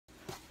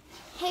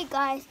Hey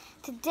guys,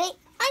 today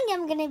I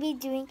am going to be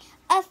doing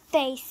a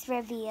face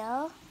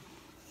reveal.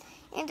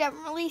 And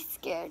I'm really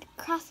scared.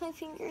 Cross my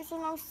fingers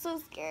and I'm so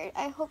scared.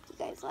 I hope you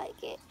guys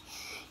like it.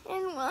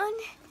 And 1,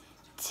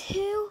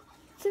 2,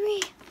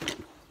 3.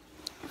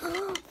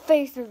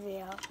 Face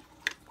reveal.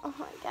 Oh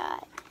my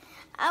god.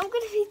 I'm going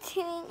to be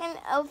doing an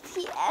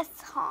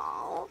LPS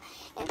haul.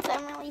 And so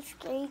I'm really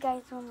scared you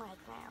guys won't like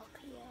my LPS.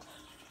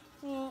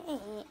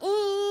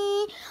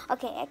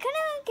 Okay, I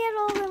couldn't get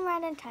all of them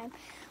right in time.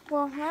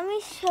 Well, let me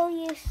show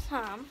you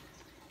some.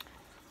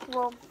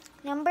 Well,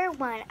 number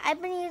 1, I've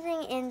been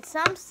using in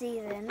some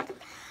seasons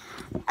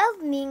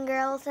of Mean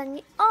Girls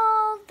and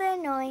all the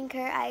annoying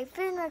her. I've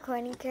been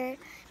recording her,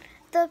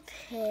 the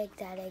pig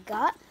that I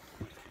got.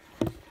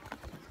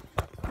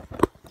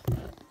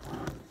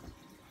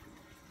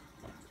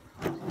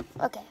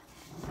 Okay.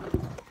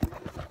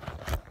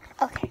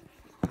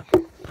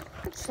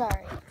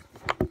 Sorry.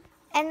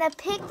 And the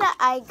pig that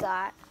I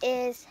got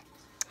is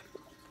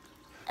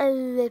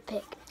the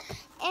pig.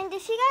 And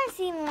if you guys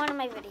seen one of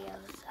my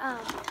videos,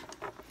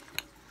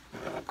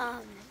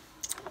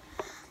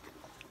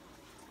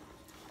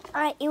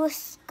 it was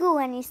school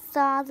and you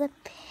saw the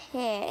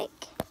pig.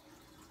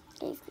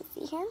 You guys can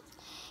see him.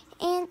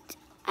 And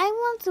I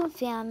want some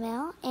fan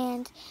mail,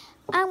 and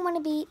I'm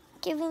gonna be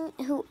giving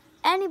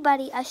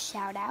anybody a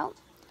shout out.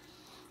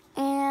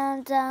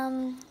 And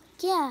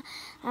yeah,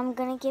 I'm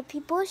gonna give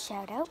people a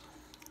shout out.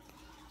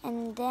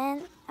 And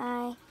then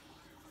I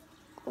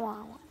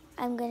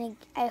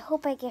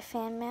hope I get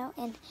fan mail,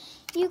 and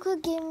you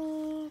could give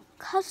me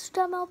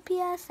custom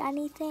LPS,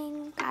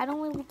 anything. I don't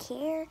really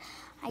care.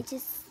 I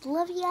just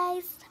love you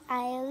guys.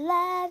 I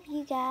love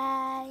you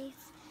guys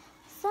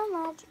so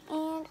much.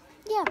 And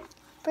yeah,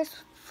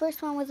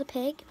 first one was a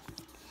pig.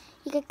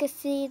 You guys could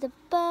see the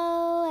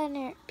bow and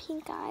her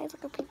pink eyes,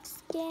 like her pink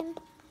skin.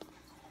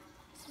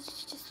 So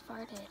she just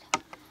farted.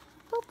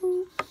 Boop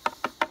boop.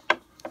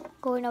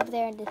 Going over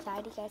there and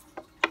decide, you guys.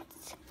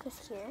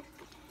 Cause here.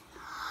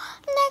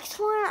 Next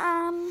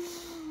one,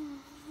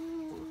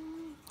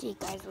 you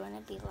guys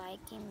wouldn't be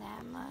liking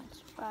that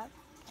much, but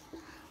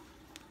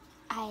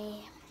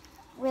I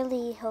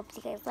really hope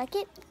you guys like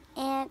it.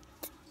 And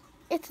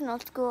it's an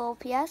old school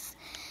LPS.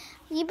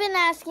 You've been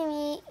asking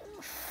me,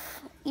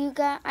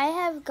 I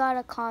have got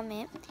a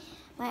comment.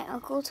 My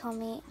uncle told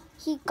me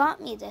he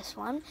got me this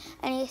one,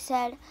 and he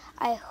said,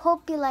 I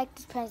hope you like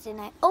this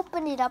present. I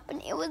opened it up,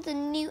 and it was a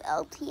new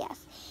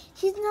LPS.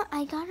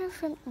 I got her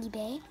from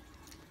eBay.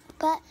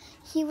 But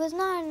he was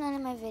not in none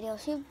of my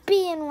videos. He'll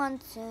be in one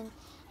soon.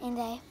 And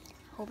I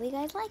hope you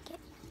guys like it.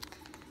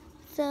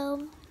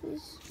 So,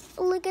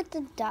 look at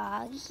the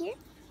dog here.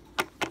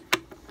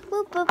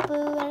 Boop, boop,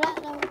 boop.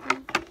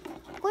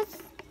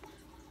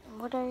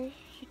 What are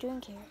you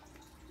doing here?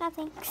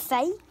 Nothing.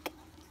 Psych.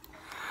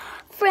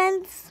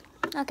 Friends.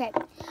 Okay.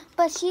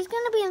 But she's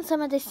going to be in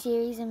some of the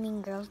series of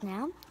Mean Girls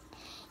now.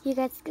 You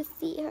guys can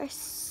see her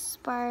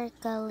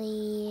sparkly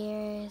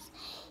ears.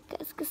 You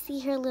guys can see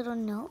her little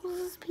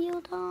nose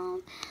peeled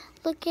on.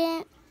 Look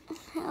at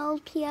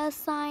LPS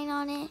sign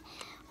on it.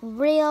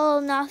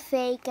 Real, not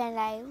fake, and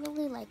I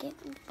really like it.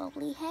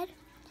 Bubbly head.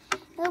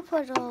 I'll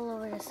put it all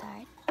over the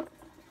side.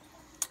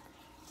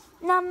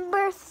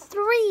 Number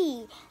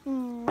 3.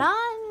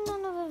 Not in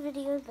none of the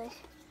videos, but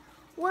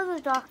was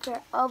a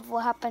doctor of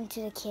what happened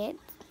to the kids.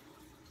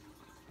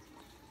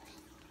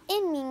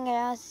 In Mean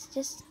Girls,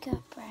 just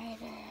got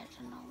brighter. I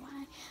don't know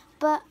why.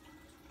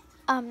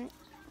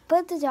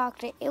 But the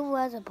doctor, it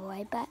was a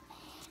boy, but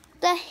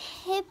the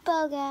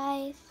hippo,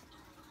 guys.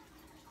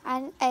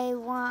 And I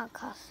want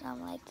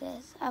custom like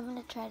this. I'm going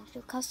to try to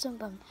do custom,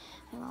 but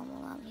my mom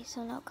won't let me,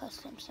 so no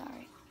custom,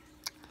 sorry.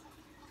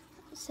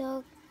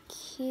 So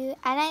cute.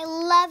 And I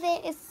love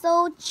it. It's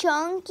so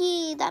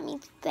chunky. That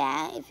means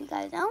fat, if you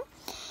guys know.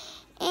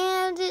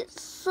 And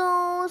it's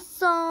so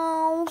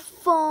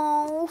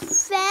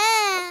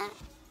fat.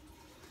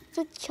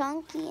 So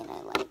chunky, and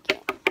I like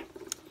it.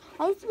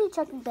 I used to be a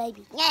chunky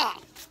baby. Yeah.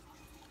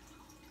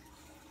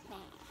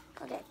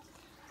 Okay.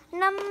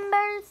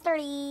 Number 3.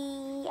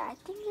 I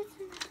think it's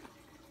an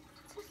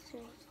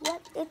accessory.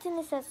 Yep, it's an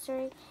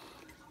accessory.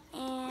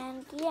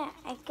 And yeah,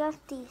 I got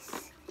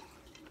these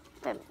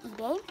from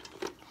eBay.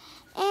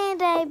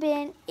 And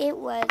it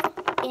was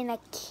in a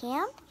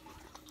camp.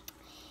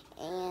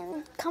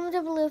 And comment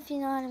down below if you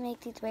know how to make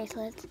these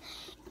bracelets.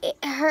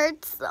 It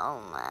hurts so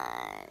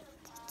much.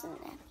 It's a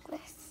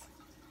necklace.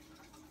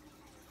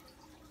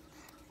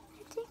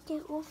 I think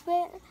it will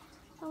fit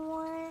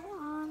more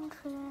on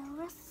for the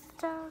rest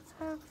of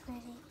the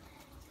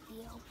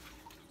video.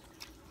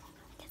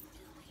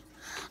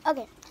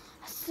 Okay,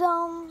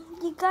 so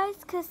you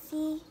guys can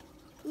see.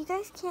 You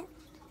guys can't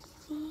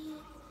see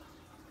it.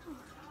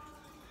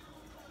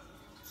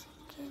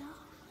 Take it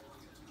off.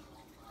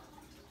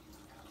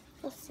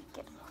 Let's take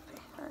it off. It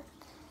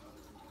hurts.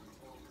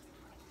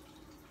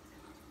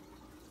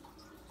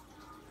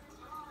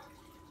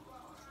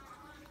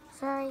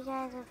 Sorry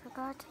guys, I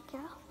forgot to take it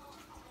off.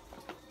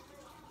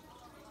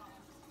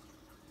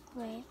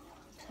 Wait,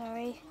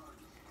 sorry.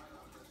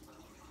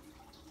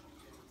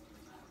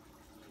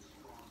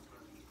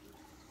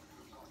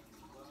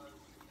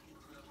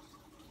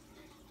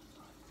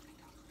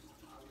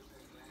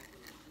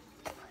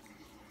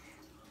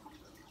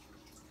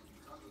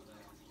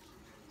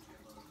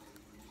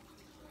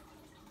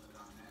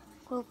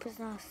 Hope it's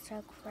not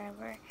stuck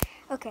forever.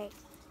 Okay.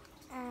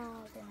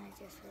 Oh, then I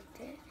just ripped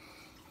it.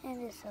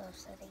 And it's so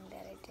upsetting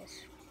that I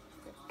just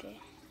ripped it.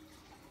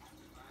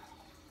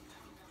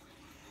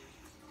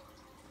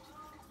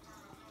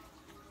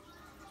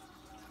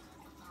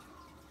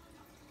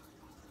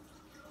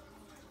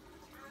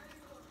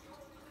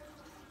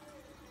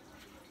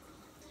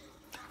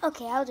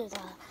 Okay, I'll do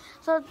that.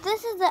 So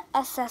this is the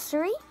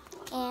accessory,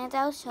 and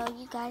I'll show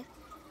you guys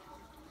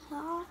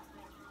how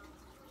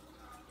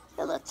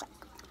it looks like.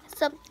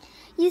 So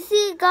you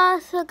see,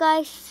 guys,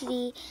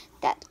 see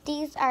that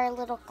these are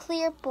little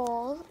clear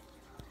bowls.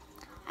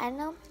 I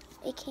know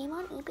it came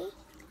on eBay.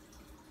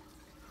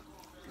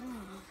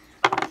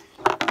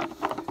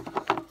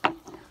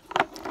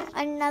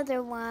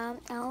 Another one,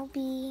 I'll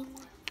be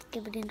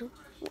giving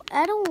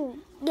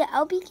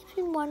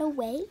one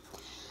away,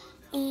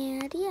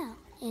 and yeah.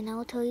 And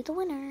I'll tell you the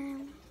winner.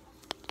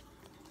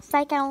 It's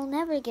like I'll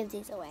never give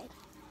these away.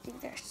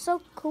 These are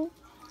so cool.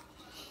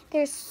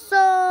 They're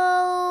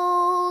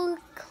so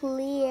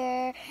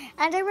clear.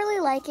 And I really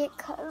like it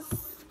because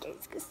you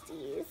guys can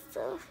see.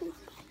 So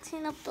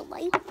turn up the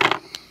light.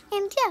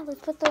 And yeah,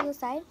 let's put those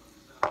aside.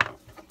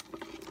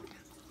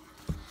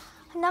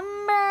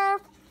 Number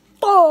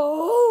 4.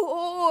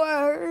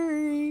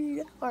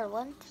 Or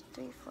 1, 2,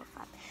 3, 4,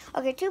 5.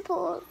 Okay, 2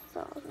 pulls.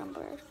 So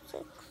number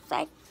 6.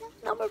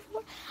 Number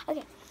 4.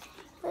 Okay,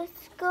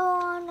 let's go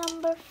on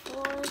number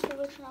 4. So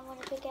which one I'm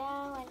gonna pick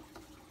out?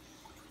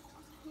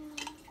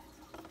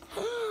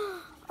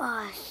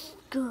 Oh,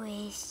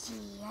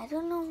 squishy. I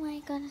don't know why I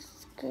got a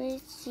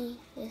squishy.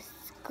 A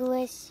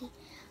squishy.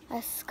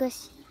 It's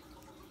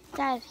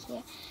out of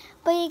here.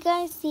 But you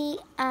guys see,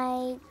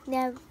 I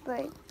never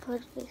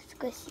put the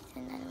squishies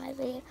in none of my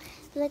videos.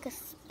 It's like a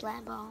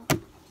splat ball.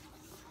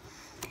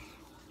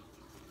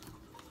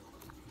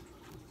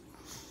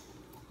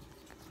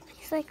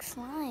 It's like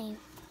slime.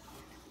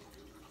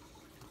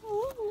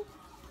 Ooh.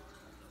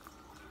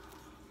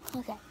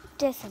 Okay,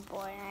 this is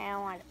boring. I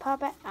don't want to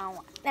pop it.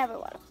 Never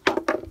want to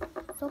pop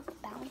it. So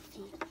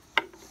bouncy.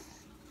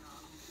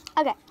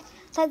 Okay,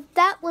 so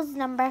that was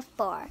number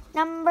 4.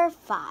 Number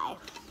 5.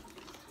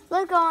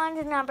 Let's go on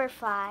to number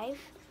 5.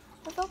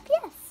 With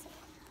OPS.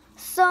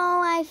 So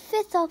my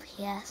 5th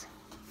OPS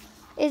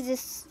is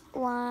this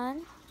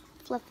one,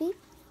 Fluffy.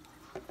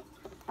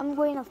 I'm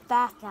going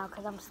fast now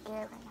because I'm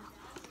scared right now.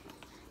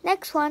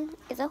 Next one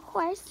is a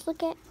horse.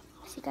 Look at,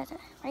 she got it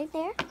right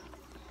there.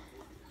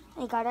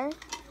 I got her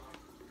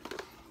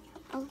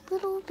a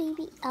little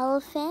baby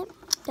elephant.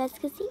 You guys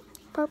can see,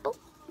 purple.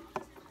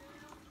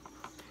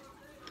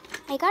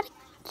 I got a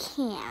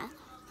can,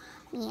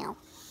 meow,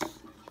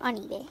 on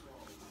eBay.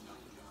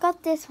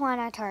 Got this one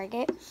at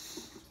Target.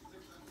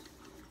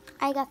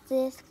 I got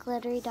this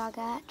glittery dog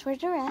at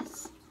Toys R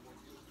Us.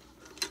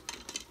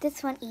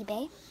 This one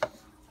eBay.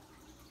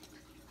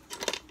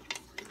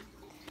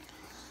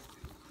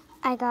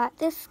 I got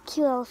this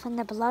cute elephant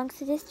that belongs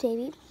to this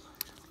baby.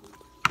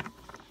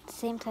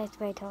 Same place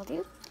where I told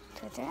you.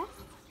 Toys R Us.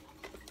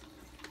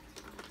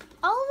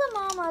 All the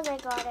mamas I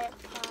got it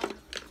from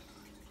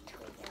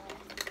Toys R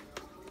Us.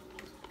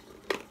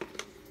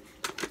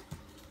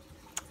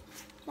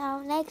 Now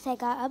next I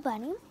got a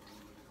bunny.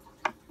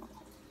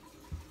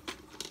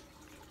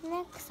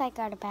 Next I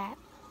got a bat.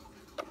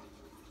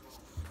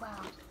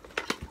 Wow.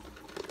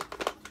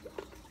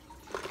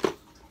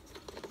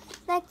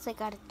 Next I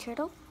got a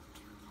turtle.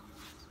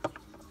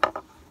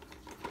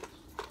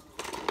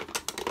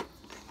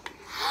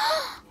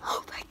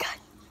 Oh my god.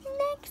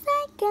 Next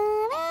I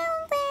got a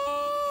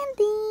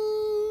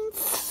landing.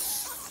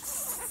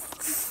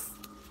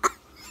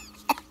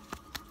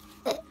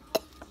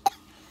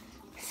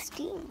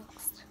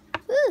 Stinks.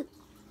 Ooh.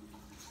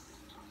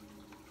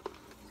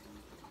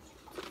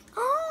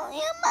 Oh,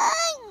 you're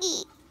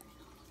maggie.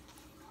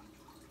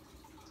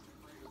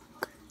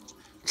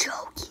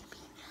 Choking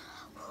me.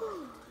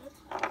 Ooh.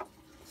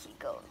 She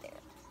go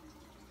there.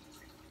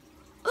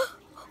 Oh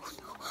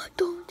no,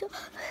 don't.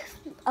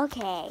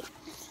 Okay.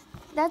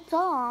 That's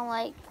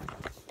all.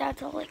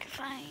 That's all I could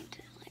find.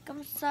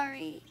 I'm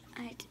sorry.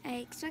 I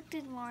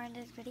expected more in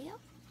this video.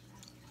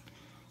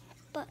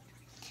 But,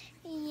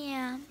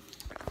 yeah.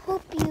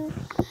 Hope you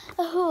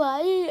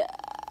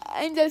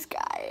I'm this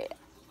guy.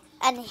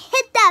 And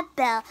hit that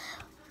bell.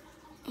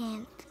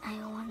 And I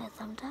want a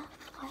thumbs up.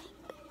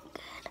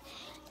 Good.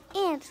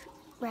 And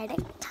write a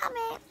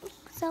comment.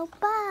 So,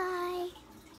 bye.